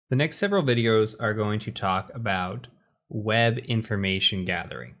The next several videos are going to talk about web information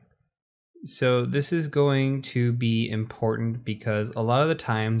gathering. So this is going to be important because a lot of the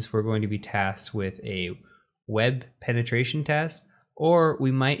times we're going to be tasked with a web penetration test, or we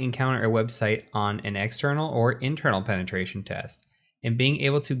might encounter a website on an external or internal penetration test. And being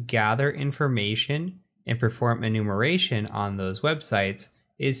able to gather information and perform enumeration on those websites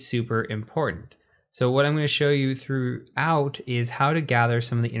is super important. So what I'm going to show you throughout is how to gather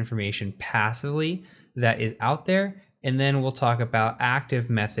some of the information passively that is out there, and then we'll talk about active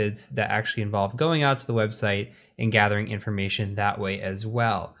methods that actually involve going out to the website and gathering information that way as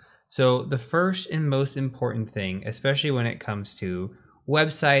well. So the first and most important thing, especially when it comes to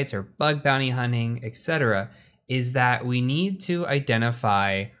websites or bug bounty hunting, etc., is that we need to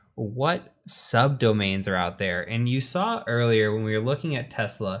identify what subdomains are out there. And you saw earlier when we were looking at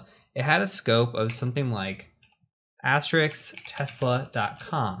Tesla, it had a scope of something like *tesla.com.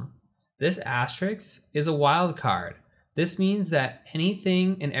 This asterisk is a wildcard. This means that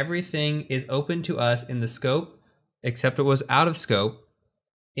anything and everything is open to us in the scope, except it was out of scope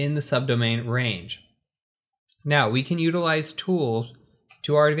in the subdomain range. Now we can utilize tools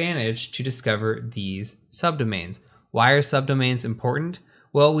to our advantage to discover these subdomains. Why are subdomains important?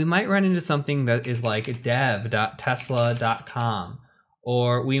 Well, we might run into something that is like dev.tesla.com.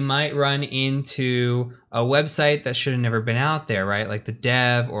 Or we might run into a website that should have never been out there, right? Like the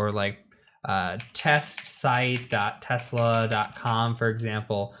dev or like testsite.tesla.com, for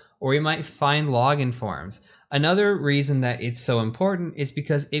example. Or we might find login forms. Another reason that it's so important is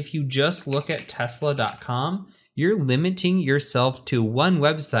because if you just look at tesla.com, you're limiting yourself to one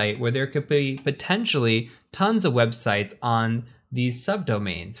website where there could be potentially tons of websites on these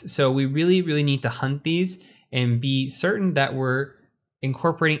subdomains. So we really need to hunt these and be certain that we're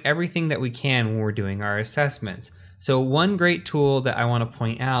incorporating everything that we can when we're doing our assessments. So one great tool that I want to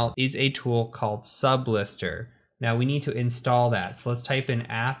point out is a tool called Sublister. Now we need to install that. So let's type in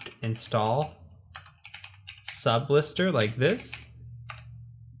apt install Sublister like this.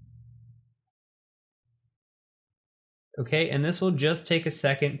 Okay, and this will just take a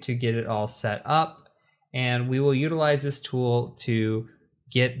second to get it all set up, and we will utilize this tool to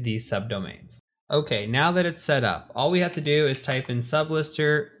get these subdomains. Okay, now that it's set up, all we have to do is type in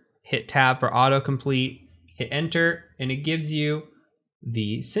Sublister, hit tab for autocomplete, hit enter, and it gives you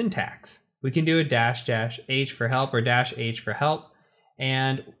the syntax. We can do a --h for help or -h for help,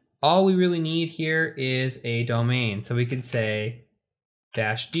 and all we really need here is a domain. So we could say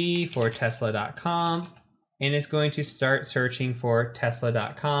 -d for tesla.com, and it's going to start searching for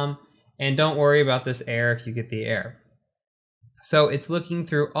tesla.com, and don't worry about this error if you get the error. So it's looking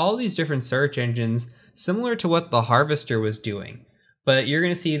through all these different search engines, similar to what the harvester was doing. But you're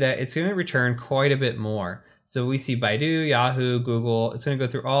going to see that it's going to return quite a bit more. So we see Baidu, Yahoo, Google. It's going to go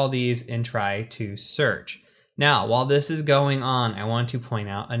through all these and try to search. Now, while this is going on, I want to point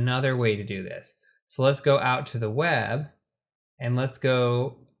out another way to do this. So let's go out to the web, and let's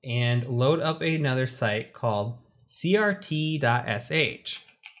go and load up another site called crt.sh.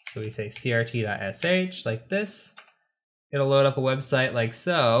 So we say crt.sh like this. It'll load up a website like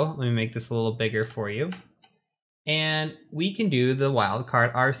so. Let me make this a little bigger for you. And we can do the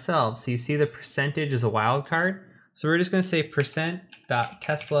wildcard ourselves. So you see the percentage is a wildcard. So we're just going to say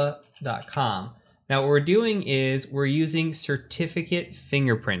 %.tesla.com. Now what we're doing is we're using certificate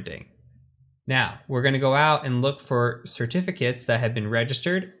fingerprinting. Now we're going to go out and look for certificates that have been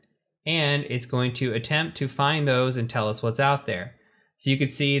registered, and it's going to attempt to find those and tell us what's out there. So you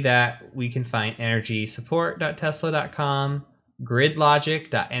can see that we can find energysupport.tesla.com,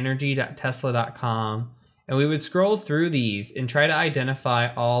 gridlogic.energy.tesla.com, and we would scroll through these and try to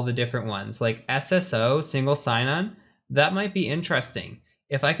identify all the different ones. Like SSO, single sign-on, that might be interesting.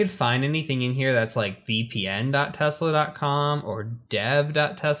 If I could find anything in here that's like vpn.tesla.com or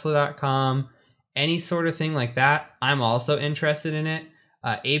dev.tesla.com, any sort of thing like that, I'm also interested in it.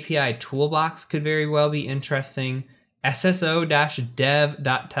 API toolbox could very well be interesting.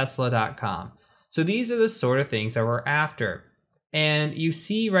 sso-dev.tesla.com. So these are the sort of things that we're after. And you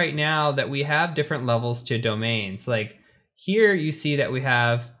see right now that we have different levels to domains. Like here you see that we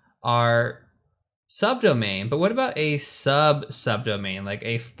have our subdomain, but what about a subdomain, like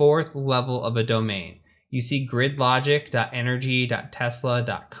a fourth level of a domain? You see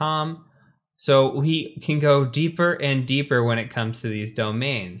gridlogic.energy.tesla.com. So we can go deeper and deeper when it comes to these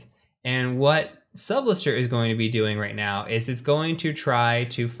domains. And what Sublister is going to be doing right now is it's going to try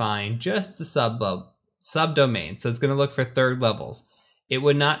to find just the subdomain. So it's going to look for third levels. It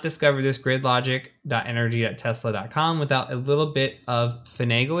would not discover this gridlogic.energy.tesla.com without a little bit of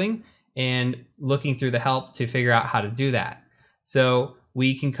finagling and looking through the help to figure out how to do that. So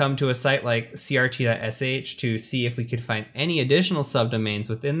we can come to a site like crt.sh to see if we could find any additional subdomains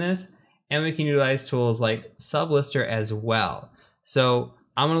within this, and we can utilize tools like Sublister as well. So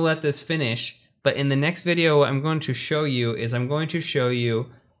I'm going to let this finish, but in the next video what I'm going to show you is I'm going to show you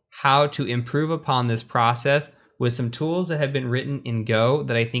how to improve upon this process with some tools that have been written in Go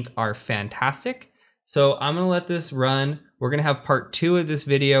that I think are fantastic. So I'm going to let this run. We're going to have part 2 of this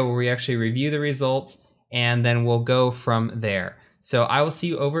video where we actually review the results, and then we'll go from there. So I will see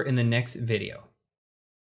you over in the next video.